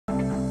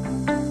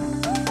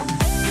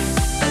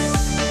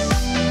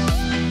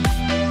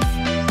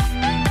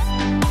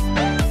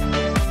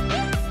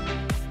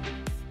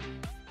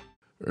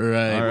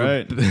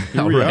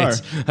Here all we right.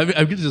 are. I'm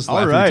gonna just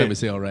laugh every time we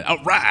say all right.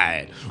 All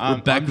right. We're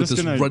back with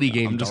this Ruddy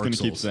game. I'm just Dark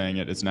gonna keep Souls. saying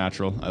it. It's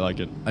natural. I like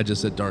it. I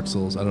just said Dark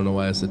Souls. I don't know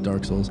why I said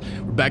Dark Souls.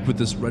 We're back with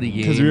this Ruddy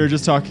game. Because we were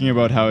just talking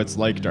about how it's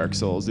like Dark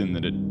Souls in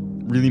that it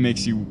really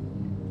makes you,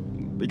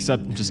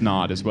 except just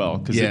not as well.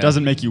 Because it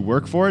doesn't make you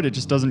work for it. It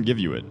just doesn't give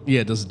you it.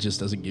 Yeah, it just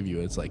doesn't give you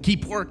it. It's like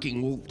keep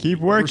working. Keep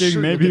working.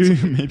 Sure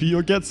maybe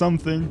you'll get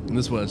something. And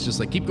this one, it's just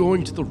like keep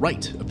going to the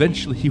right.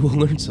 Eventually, you will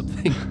learn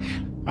something.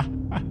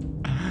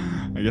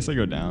 I guess I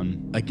go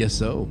down. I guess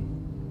so.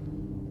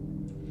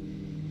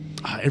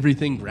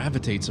 Everything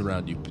gravitates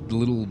around you. The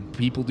little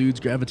people dudes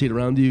gravitate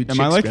around you. Am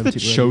I like the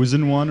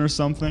chosen one or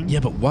something? Yeah,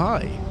 but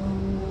why?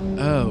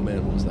 Oh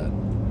man, what was that?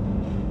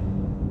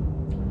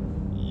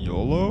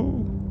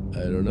 YOLO?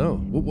 I don't know.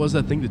 What was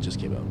that thing that just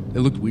came out?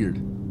 It looked weird.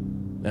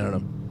 I don't know.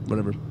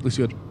 Whatever. Looks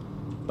good.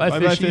 Bye,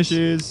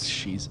 fishies.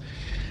 Jeez.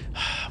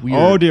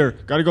 Oh dear.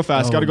 Gotta go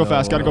fast. Gotta go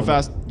fast. Gotta go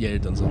fast. Yeah, you're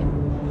done so.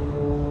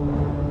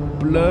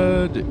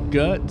 Blood,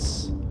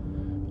 guts,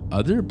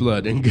 other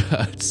blood and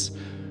guts.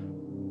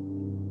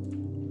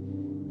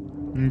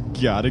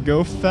 Gotta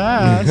go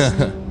fast.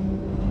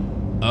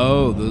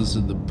 Oh, those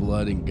are the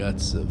blood and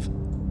guts of...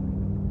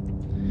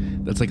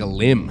 That's like a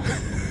limb.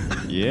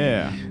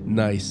 Yeah.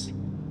 Nice. All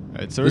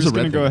right, so we're just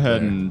gonna go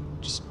ahead and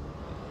just...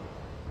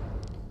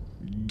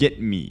 Get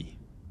me.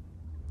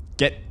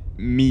 Get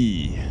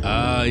me.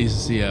 You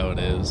see how it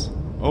is.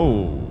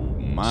 Oh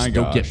my gosh.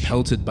 Don't get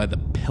pelted by the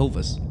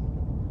pelvis.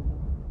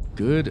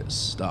 Good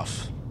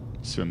stuff.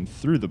 Swim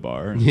through the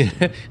bar.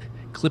 Yeah.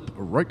 Clip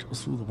right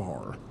through the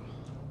bar.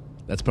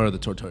 That's part of the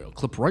tutorial.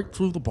 Clip right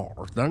through the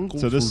bar. Then go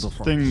so this through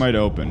the thing might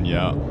open,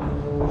 yeah.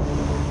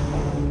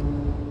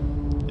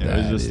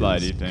 Yeah, there's a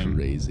slidey thing.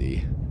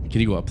 Crazy.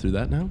 Can you go up through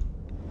that now?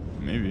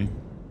 Maybe.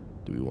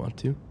 Do we want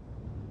to?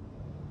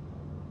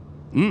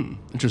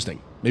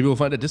 Interesting. Maybe we'll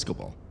find a disco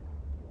ball.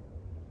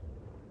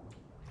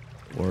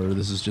 Or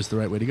this is just the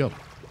right way to go.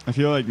 I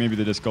feel like maybe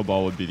the disco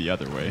ball would be the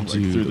other way, like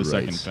through the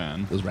second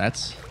fan. Those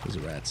rats? Those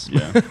are rats.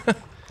 Yeah.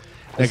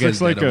 It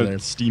looks like a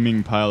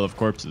steaming pile of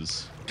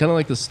corpses. Kind of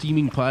like the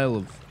steaming pile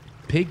of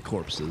pig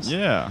corpses.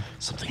 Yeah.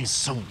 Something's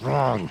so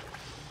wrong.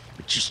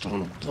 I just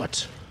don't know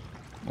what.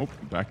 Oh,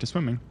 back to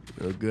swimming.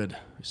 Oh, good.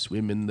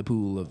 Swim in the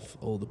pool of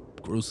all the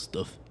gross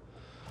stuff.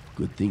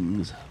 Good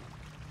things.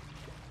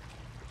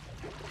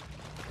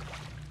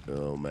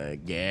 Oh my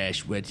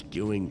gosh, what's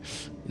going?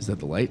 Is that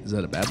the light? Is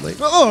that a bad light?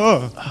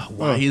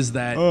 Why is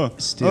that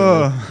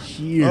still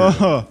here?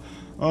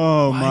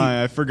 Oh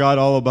my, I forgot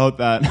all about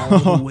that.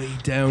 All the way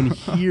down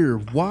here.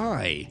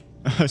 Why?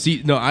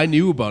 See, no, I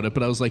knew about it,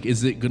 but I was like,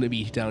 is it going to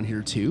be down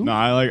here too? No,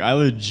 I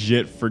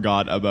legit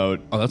forgot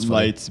about that's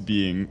lights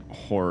being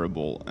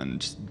horrible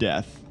and just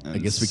death and I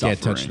guess we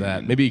can't touch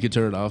that. Maybe you could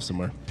turn it off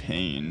somewhere.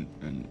 Pain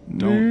and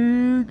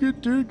don't.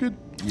 Good.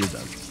 You're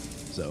done.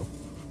 So.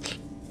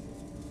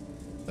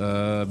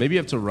 Maybe you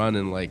have to run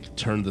and like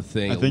turn the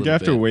thing. I think I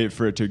have to wait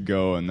for it to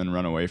go and then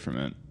run away from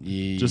it.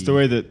 Yeah. Just the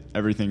way that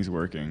everything's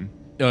working.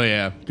 Oh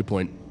yeah, good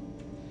point.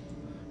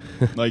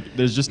 Like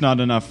there's just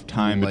not enough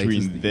time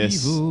between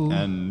this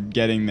and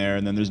getting there,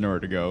 and then there's nowhere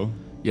to go.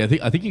 Yeah,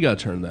 I think you gotta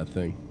turn that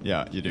thing.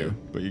 Yeah, you do, Yeah.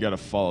 but you gotta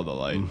follow the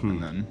light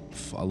and then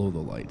follow the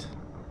light.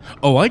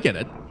 Oh, I get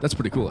it. That's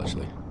pretty cool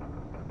actually.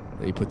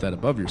 And you put that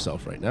above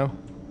yourself right now.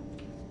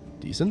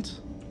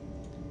 Decent.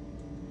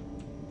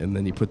 And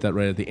then you put that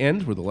right at the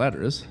end where the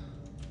ladder is.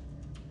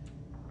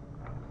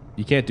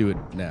 You can't do it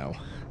now.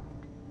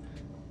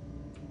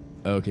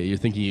 Okay, you're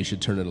thinking you should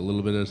turn it a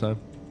little bit at a time?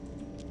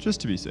 just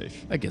to be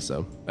safe. I guess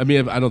so. I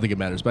mean, I don't think it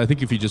matters, but I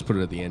think if you just put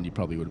it at the end, you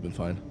probably would have been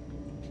fine.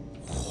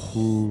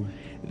 Ooh,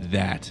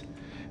 that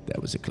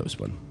was a close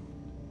one.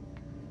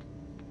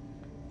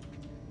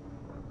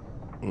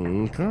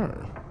 Okay.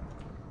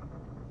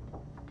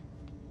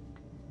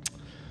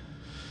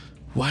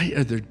 Why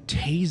are there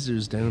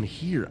tasers down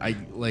here?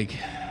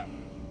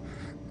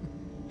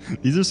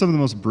 These are some of the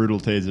most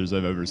brutal tasers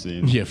I've ever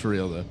seen. Yeah, for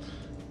real though.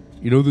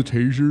 You know the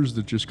tasers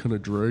that just kind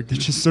of drag? They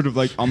just sort of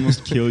like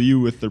almost kill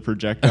you with their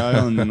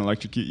projectile and then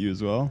electrocute you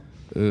as well.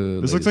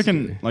 This looks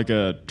like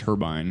a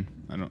turbine.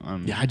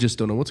 I just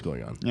don't know what's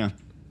going on. Yeah.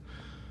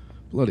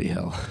 Bloody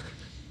hell.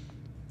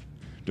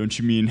 Don't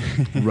you mean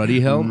Ruddy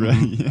hell?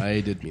 Yeah.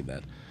 I did mean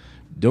that.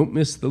 Don't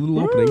miss the little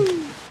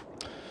opening.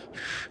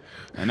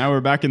 And now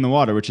we're back in the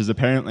water, which is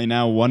apparently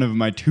now one of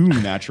my 2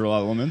 natural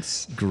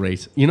elements.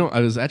 Great. You know, I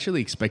was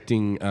actually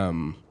expecting a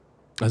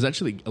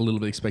little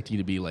bit expecting you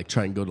to be like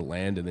try and go to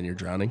land and then you're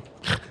drowning.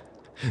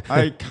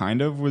 I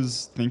kind of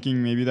was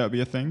thinking maybe that would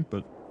be a thing,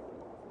 but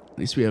at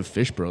least we have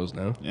fish bros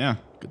now. Yeah.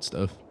 Good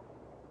stuff.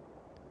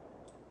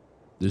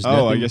 There's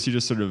I guess you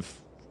just sort of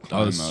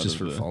Oh, it's just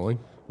for falling?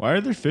 Why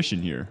are there fish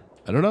in here?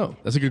 I don't know.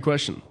 That's a good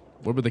question.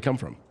 Where would they come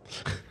from?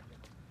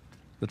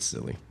 That's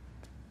silly.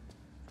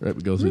 All right,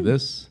 we go through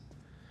this.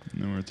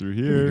 And then we're through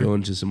here. We go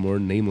into some more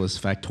nameless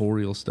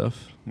factorial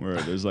stuff. Where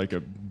there's like a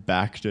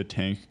back to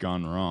tank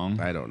gone wrong.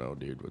 I don't know,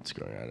 dude. What's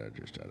going on? I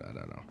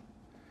don't know.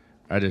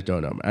 I just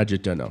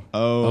don't know.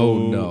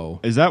 Oh no.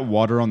 Is that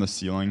water on the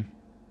ceiling?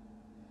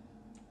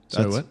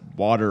 Sorry, That's what?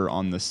 water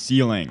on the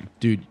ceiling.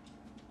 Dude,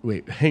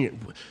 Wait, hang it.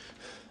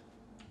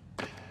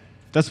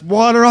 That's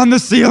water on the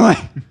ceiling.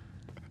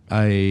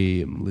 I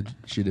am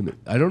legitimate.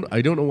 I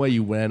don't know why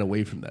you ran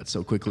away from that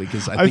so quickly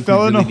because I think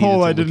fell we in really a hole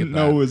needed to I look didn't at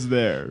know that. was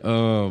there.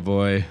 Oh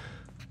boy.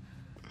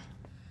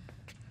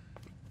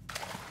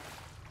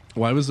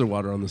 Why was there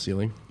water on the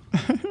ceiling?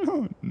 I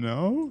don't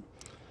know.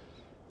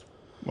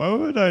 Why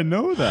would I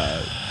know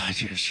that?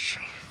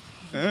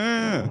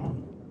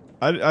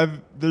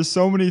 There's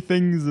so many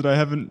things that I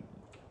haven't.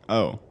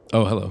 Oh,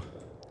 hello.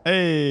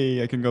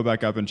 hey, I can go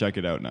back up and check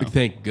it out now.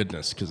 Thank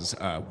goodness, because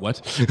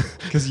what?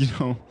 Because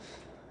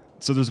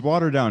so there's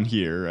water down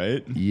here,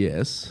 right?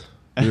 Yes,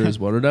 there is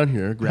water down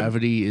here.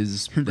 Gravity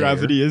is there.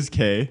 Gravity is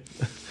K.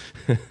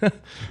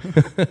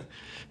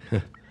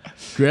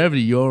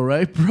 Gravity, you all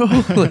right, bro?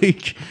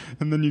 Like,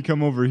 and then you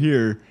come over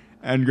here,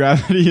 and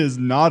gravity is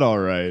not all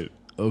right.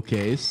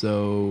 Okay,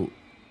 so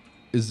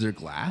is there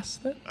glass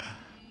then?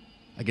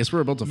 I guess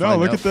we're about to No,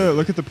 find look out.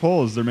 look at the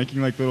poles. They're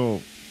making like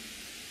little.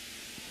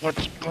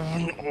 What's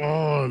going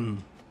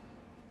on?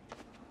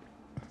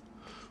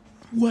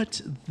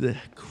 What the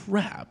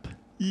crap?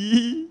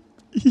 Hey,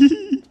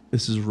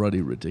 This is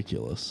Ruddy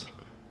ridiculous.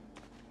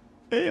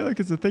 look,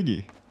 it's a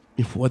thingy.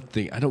 What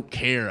thing? I don't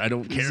care. I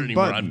don't It's care a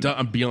anymore. button.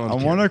 I'm beyond. I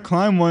want to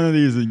climb one of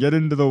these and get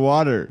into the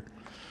water.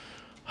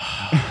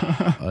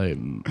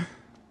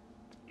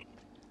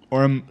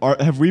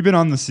 Have we been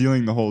on the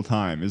ceiling the whole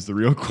time? Is the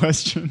real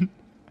question.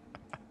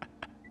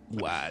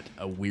 What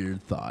a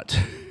weird thought.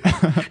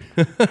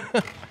 All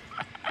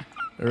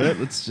right,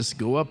 let's just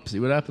go up, see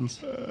what happens.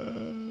 I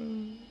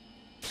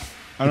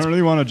don't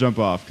really want to jump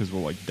off because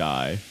we'll like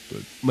die.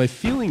 But My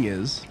feeling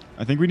is,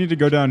 I think we need to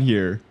go down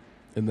here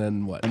and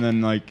then what? and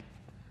then like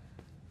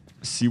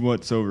see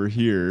what's over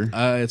here.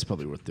 It's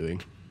probably worth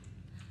doing.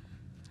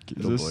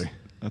 Is Oh, this boy.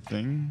 a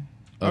thing?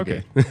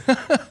 Okay.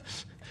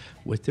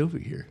 What's over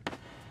here?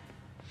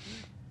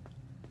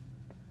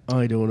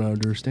 I don't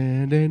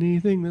understand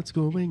anything that's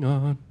going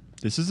on.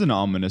 This is an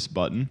ominous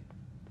button.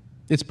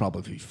 It's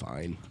probably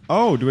fine.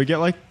 Oh, do we get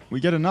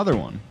another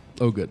one?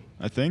 Oh, good.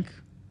 I think.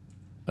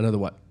 Another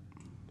what?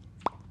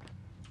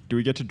 Do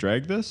we get to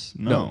drag this?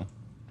 No.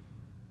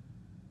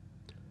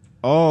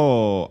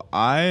 Oh,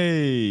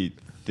 I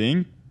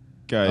think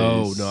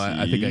Oh, no,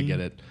 I think I get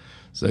it.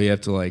 So you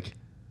have to like,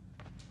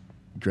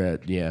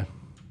 yeah.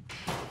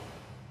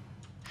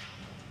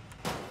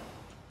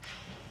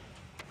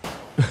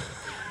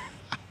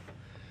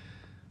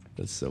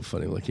 That's so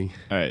funny looking.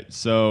 All right,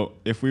 so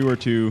if we were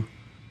to,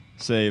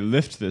 say,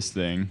 lift this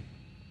thing.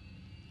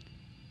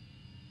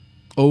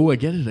 Oh, I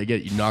get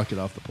it. You knocked it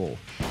off the pole.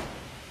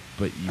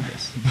 But you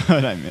missed.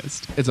 But I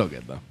missed. It's all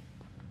good, though.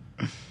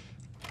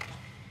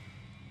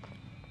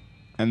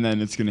 And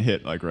then it's going to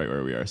hit like right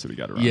where we are, so we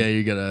got to run. Yeah,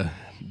 you gotta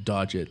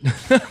dodge it.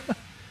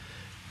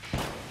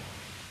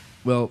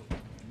 Well,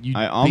 you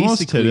I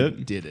almost basically hit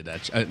it. did it,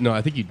 actually. No,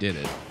 I think you did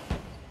it.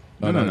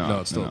 Oh, No,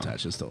 it's still no.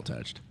 attached. It's still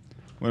attached.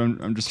 Well,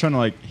 I'm just trying to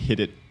like hit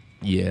it.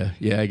 Yeah,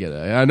 I get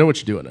it. I know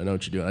what you're doing.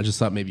 I just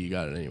thought maybe you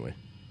got it anyway.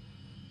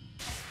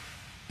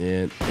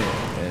 And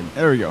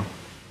There we go.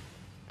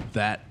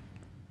 that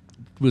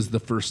was the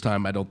first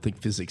time I don't think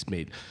physics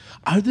made,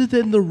 other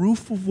than the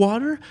roof of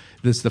water,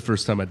 this is the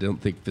first time I don't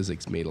think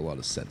physics made a lot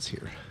of sense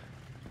here.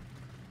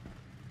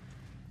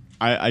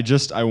 I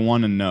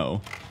want to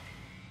know.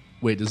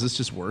 Wait, does this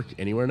just work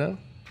anywhere now?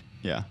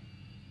 Yeah.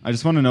 I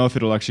just want to know if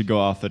it'll actually go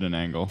off at an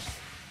angle.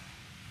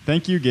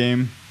 Thank you,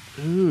 game.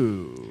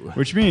 Ooh.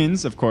 Which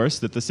means, of course,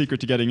 that the secret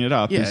to getting it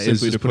up Yeah, is it's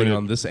simply just to put putting it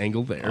on this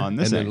angle there, on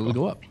this and then angle.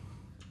 it'll go up.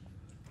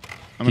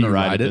 I'm Can going to you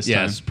ride ride it it? this time.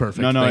 Yes,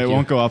 perfect. No, Thank it you.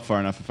 won't go up far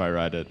enough if I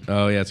ride it.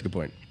 Oh, yeah, that's a good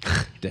point.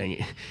 Dang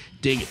it,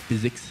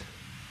 physics.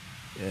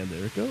 And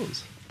there it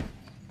goes.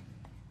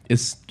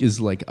 Is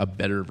like a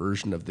better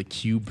version of the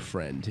cube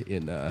friend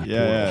in Yeah,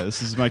 Portal.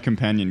 this is my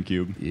companion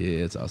cube.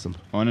 Yeah, it's awesome.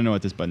 I want to know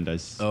what this button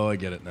does. Oh, I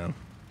get it now.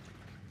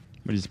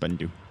 What does this button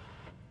do?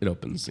 It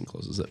opens and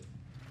closes it.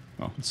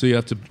 Oh. So you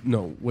have to,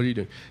 no, what are you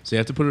doing? So you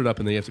have to put it up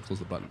and then you have to close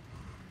the button.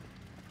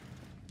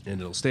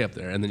 And it'll stay up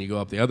there. And then you go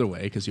up the other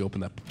way because you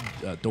open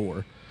that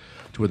door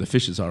to where the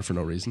fishes are for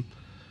no reason.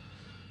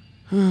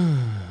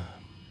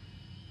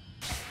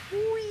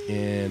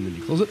 And then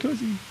you close it.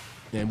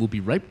 And we'll be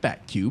right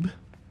back, Cube.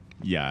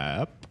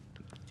 Yep.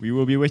 We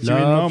will be with you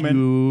in a Love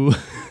moment.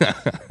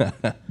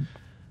 you.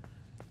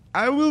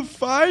 I will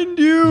find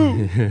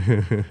you.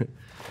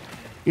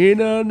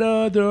 In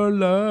another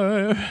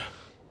life.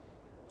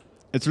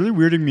 It's really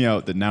weirding me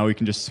out that now we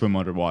can just swim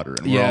underwater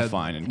and we're all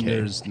fine in cave.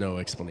 There's no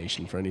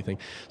explanation for anything.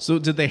 So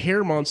did the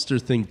hair monster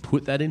thing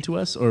put that into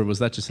us, or was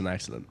that just an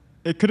accident?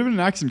 It could have been an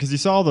accident because you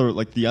saw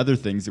the other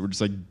things that were just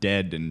like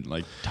dead and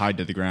like tied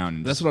to the ground.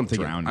 And That's just what I'm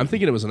thinking. drowned. I'm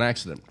thinking it was an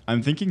accident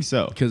I'm thinking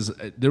so. because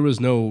there was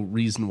no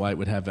reason why it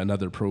would have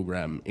another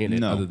program in it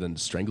No. other than to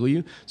strangle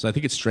you. So I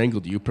think it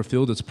strangled you,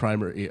 fulfilled its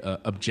primary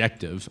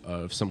objective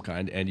of some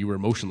kind, and you were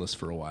motionless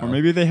for a while. Or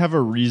maybe they have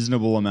a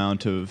reasonable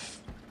amount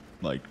of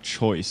like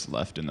choice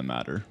left in the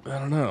matter. I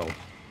don't know.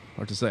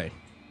 Hard to say.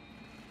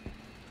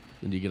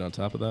 Then you get on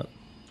top of that.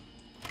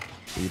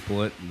 And you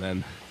pull it, and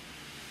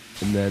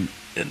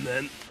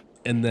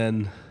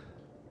then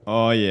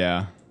Oh,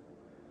 yeah.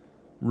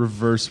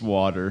 Reverse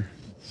water.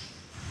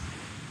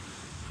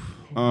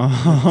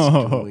 What's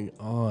Oh. going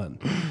on?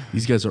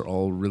 These guys are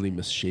all really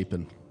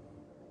misshapen.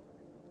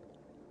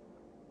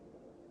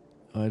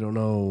 I don't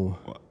know.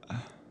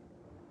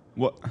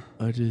 What?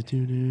 I just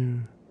know.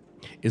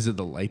 Is it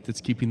the light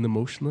that's keeping them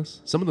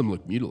motionless? Some of them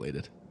look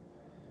mutilated.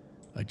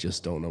 I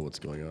just don't know what's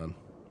going on.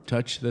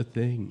 Touch the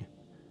thing.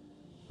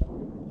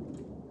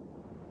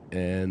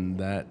 And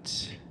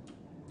that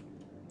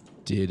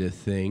did a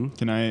thing.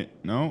 Can I?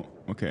 No?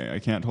 Okay, I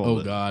can't hold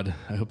it. Oh, God.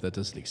 I hope that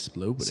doesn't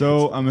explode. But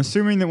So I'm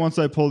assuming that once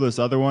I pull this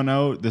other one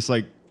out, this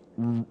like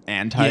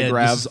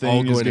anti-grav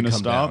thing is going to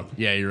stop. Down.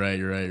 Yeah, you're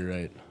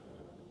right.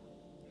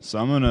 So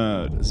I'm going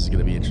to... This is going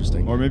to be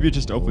interesting. Or maybe it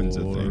just opens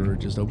the thing. Or it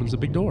just opens a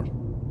big door.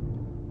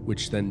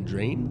 Which then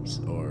drains?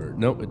 Or...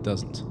 No, it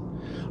doesn't.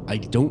 I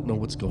don't know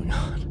what's going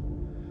on.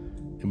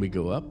 And we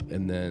go up,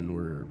 and then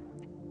we're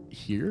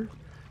here.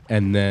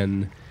 And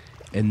then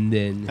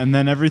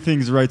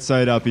everything's right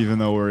side up even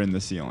though we're in the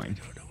ceiling.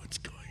 I don't know what's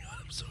going on.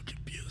 I'm so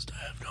confused.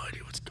 I have no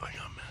idea what's going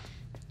on, man.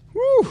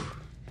 Woo!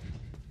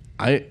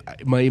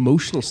 My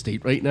emotional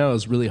state right now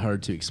is really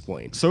hard to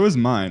explain. So is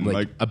mine.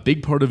 Like a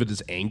big part of it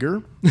is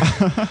anger,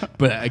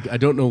 but I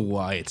don't know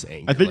why it's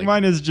anger. I think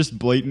mine is just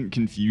blatant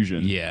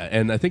confusion. Yeah,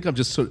 and I think I'm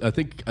just I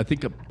think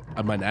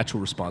my natural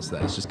response to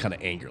that is just kind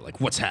of anger. Like,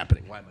 what's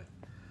happening?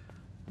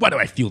 Why do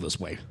I feel this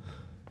way?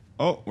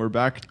 Oh, we're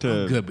back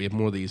to... Oh, good. We have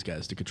more of these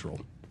guys to control,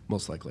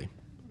 most likely.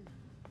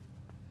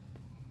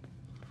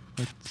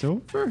 What's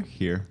over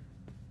here?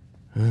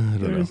 I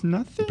don't know. There's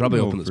nothing.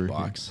 Probably open this over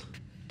box. Here.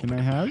 Can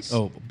I have?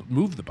 Oh,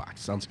 move the box.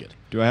 Sounds good.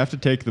 Do I have to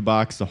take the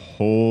box the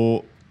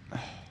whole...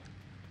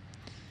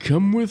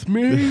 Come with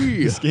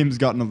me. This game's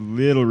gotten a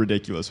little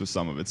ridiculous with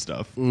some of its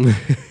stuff.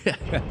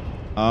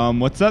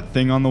 What's that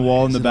thing on the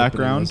wall in the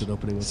background?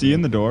 See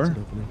in the door?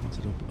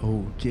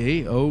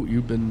 Okay. Oh,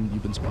 you've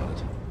been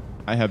spotted.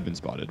 I have been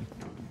spotted.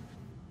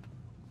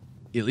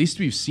 At least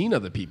we've seen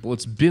other people.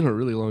 It's been a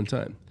really long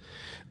time.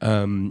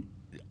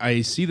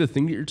 I see the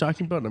thing that you're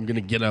talking about, and I'm going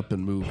to get up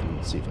and move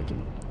and see if I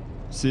can...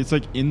 See, it's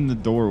like in the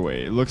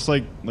doorway. It looks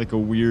like a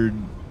weird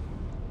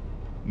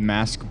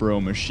mask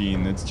bro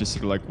machine that's just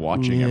sort of like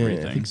watching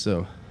everything. I think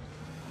so.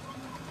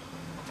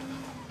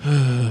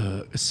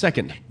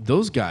 Second,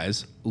 those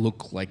guys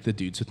look like the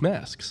dudes with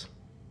masks,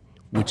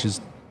 which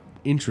is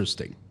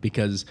interesting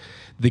because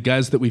the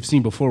guys that we've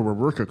seen before were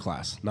worker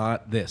class,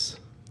 not this.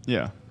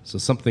 Yeah. So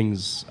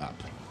something's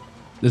up.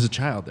 There's a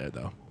child there,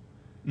 though.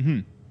 Mm-hmm.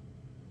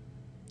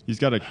 He's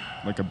got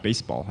a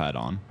baseball hat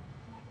on.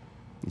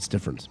 It's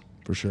different,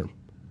 for sure.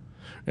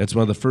 It's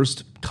one of the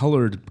first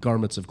colored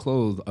garments of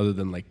clothes other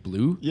than like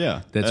blue.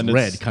 Yeah. That's and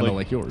red, kind of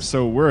like yours.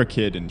 So we're a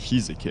kid and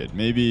he's a kid.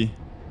 Maybe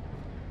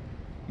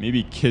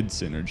kid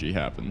synergy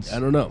happens.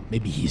 I don't know.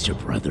 Maybe he's your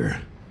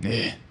brother.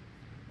 Yeah.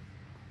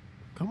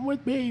 Come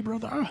with me,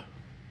 brother.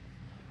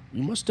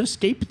 We must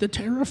escape the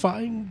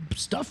terrifying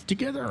stuff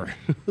together.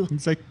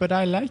 He's like, but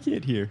I like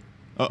it here.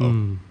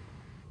 Uh-oh.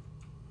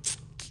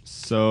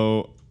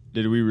 So...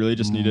 Did we really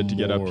just need it to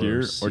get up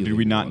here, or did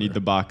we not need the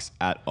box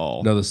at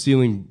all? No,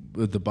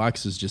 the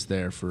box is just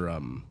there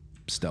for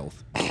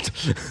stealth.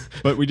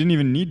 But we didn't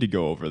even need to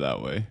go over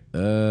that way.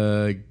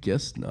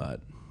 Guess not.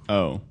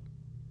 Oh.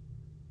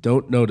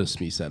 Don't notice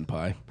me,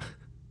 senpai.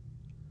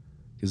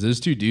 Because there's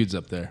two dudes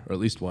up there, or at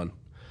least one.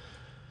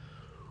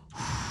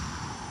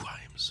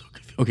 I am so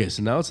confused. Okay,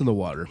 so now it's in the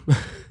water.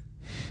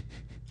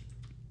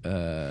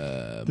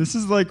 This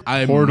is like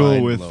I'm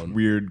Portal with blown.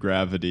 weird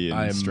gravity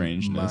and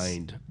strangeness.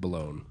 Mind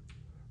blown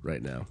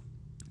right now.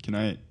 Can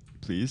I,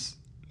 please?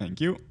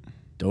 Thank you.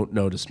 Don't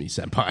notice me,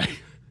 senpai.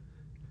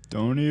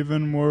 Don't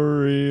even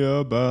worry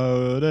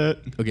about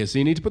it. Okay, so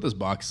you need to put this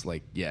box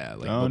like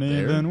Don't up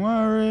there. even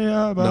worry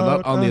about it. No,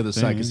 not on the other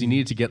side, because you need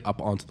it to get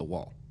up onto the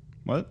wall.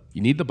 What?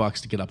 You need the box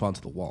to get up onto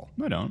the wall.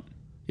 I don't.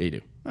 Yeah, you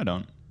do. I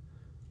don't.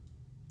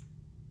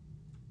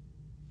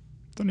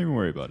 Don't even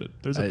worry about it.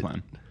 There's a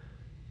plan.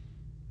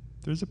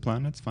 There's a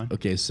plan. It's fine.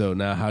 Okay, so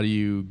now how do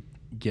you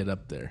get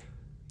up there?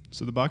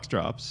 So the box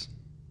drops.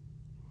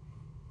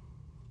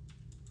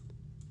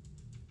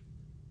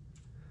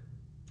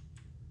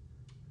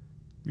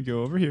 We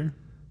go over here.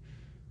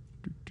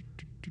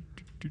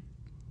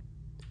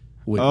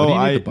 Wait, oh, what do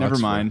you need the box never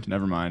for? mind.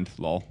 Never mind.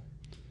 Lol.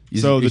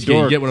 So the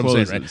door you get what closes.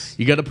 I'm saying, right?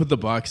 You got to put the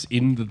box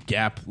in the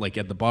gap, like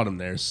at the bottom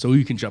there, so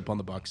you can jump on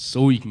the box,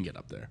 so you can get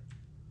up there.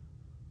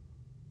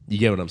 You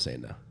get what I'm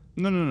saying now?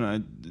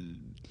 No.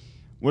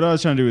 What I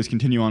was trying to do is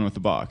continue on with the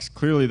box.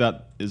 Clearly,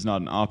 that is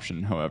not an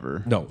option.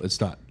 However, No,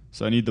 it's not.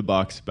 so I need the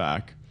box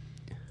back.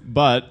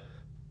 But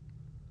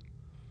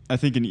I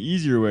think an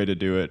easier way to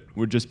do it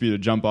would just be to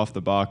jump off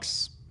the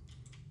box,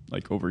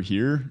 like over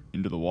here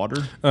into the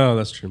water. Oh,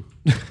 that's true.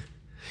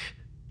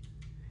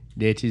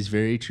 That is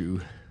very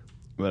true.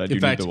 But I do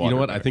In fact, need the you water know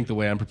what? back. I think the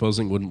way I'm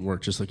proposing wouldn't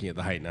work just looking at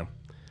the height now.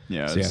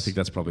 Yeah. So yeah, I think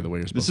that's probably the way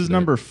you're supposed This to is do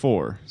number it.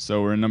 4,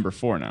 so we're in number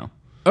 4 now.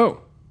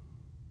 Oh.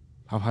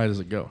 How high does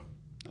it go?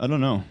 I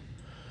don't know.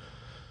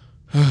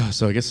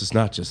 So I guess it's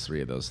not just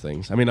 3 of those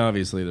things. I mean,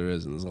 obviously there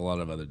is, and there's a lot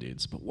of other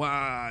dudes. But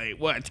why?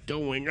 What's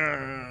going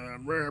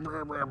on?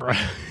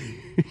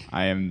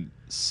 I am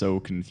so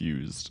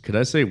confused. Could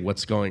I say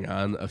what's going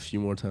on a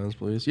few more times,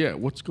 please? Yeah,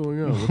 what's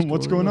going on?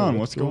 What's going on?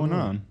 What's going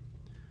on?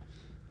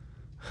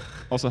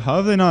 Also, how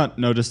have they not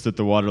noticed that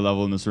the water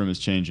level in this room is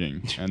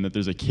changing and that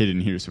there's a kid in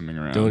here swimming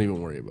around? Don't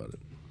even worry about it.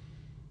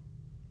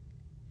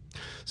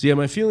 So yeah,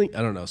 my feeling,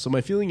 I don't know. So my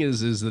feeling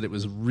is that it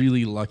was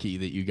really lucky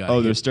that you got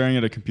Oh, they're staring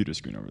at a computer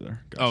screen over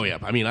there. Gotcha. Oh yeah,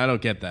 I mean, I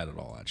don't get that at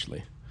all,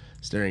 actually.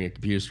 Staring at a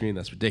computer screen,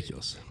 that's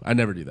ridiculous. I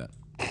never do that.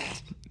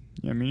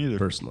 Yeah, me neither.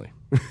 Personally.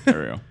 There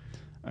we go.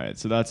 All right,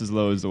 so that's as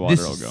low as the water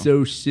will go. This is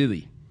so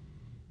silly.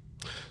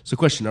 So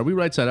question, are we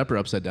right side up or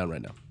upside down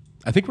right now?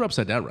 I think we're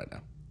upside down right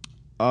now.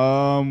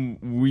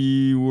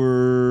 We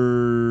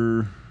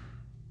were...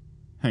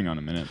 Hang on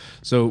a minute.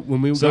 So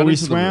when we we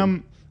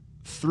swam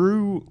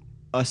through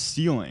a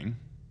ceiling,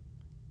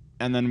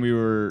 and then we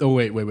were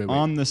wait.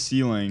 on the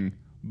ceiling,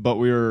 but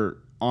we were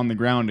on the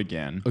ground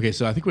again. Okay,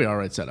 so I think we are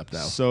right side up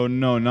now. So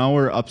no, now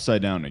we're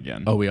upside down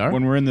again. Oh, we are?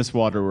 When we're in this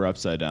water, we're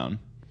upside down.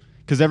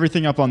 Because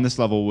everything up on this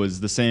level was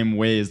the same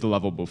way as the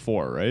level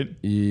before, right?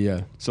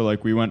 Yeah. So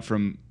like we went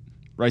from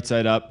right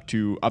side up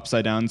to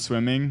upside down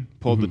swimming,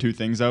 pulled the 2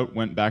 things out,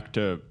 went back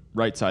to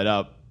right side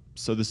up.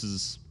 So this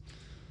is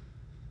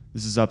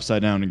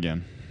upside down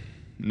again.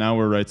 Now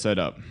we're right side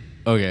up.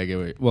 Okay, I get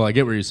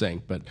what you're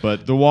saying,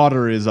 but the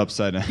water is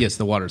upside down. Yes,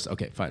 the water's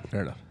okay. Fine,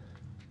 fair enough.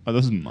 Are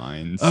those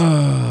mines?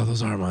 Oh,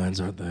 those are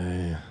mines, aren't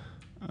they?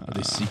 Are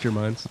they seeker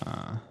mines?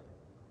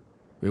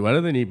 Wait, why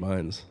do they need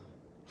mines?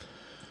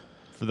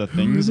 For the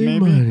things, Who are they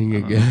maybe? mining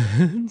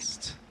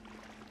against?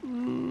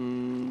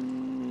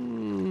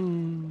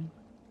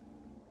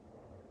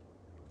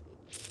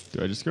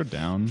 Do I just go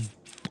down?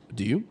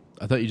 Do you?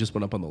 I thought you just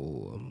went up on the...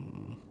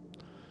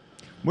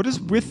 What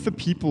is with the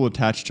people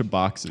attached to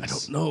boxes? I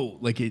don't know.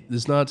 Like,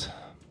 there's not...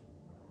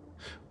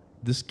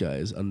 This guy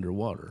is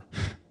underwater.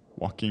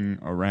 Walking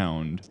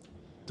around.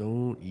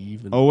 Don't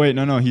even... Oh, wait,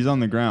 no, he's on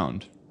the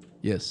ground.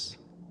 Yes.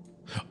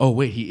 Oh,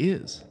 wait, he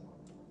is.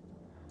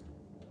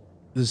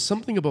 There's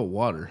something about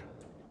water.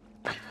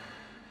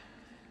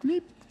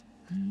 Meep.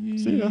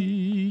 See ya.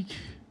 Yeek.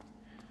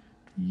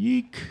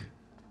 Yeek.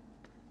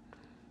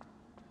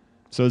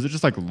 So is it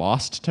just like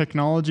lost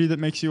technology that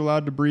makes you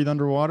allowed to breathe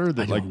underwater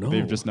that I don't know.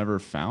 they've just never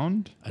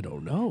found? I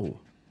don't know.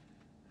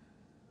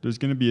 There's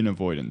going to be an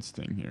avoidance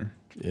thing here.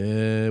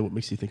 Yeah, what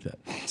makes you think that?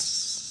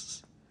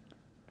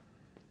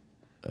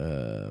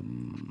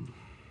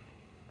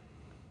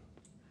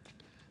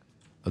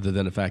 Other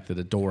than the fact that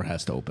a door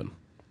has to open.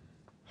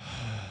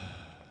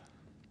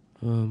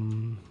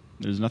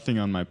 There's nothing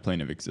on my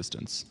plane of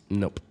existence,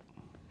 Nope.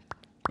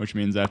 which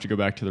means I have to go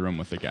back to the room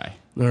with the guy.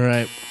 All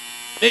right.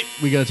 Hey,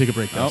 we got to take a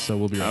break now, so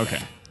we'll be right Okay.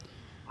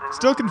 back.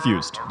 Still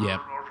confused. Yeah.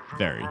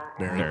 Very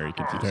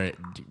confused.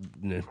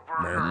 Very.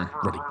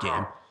 Ruddy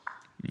game.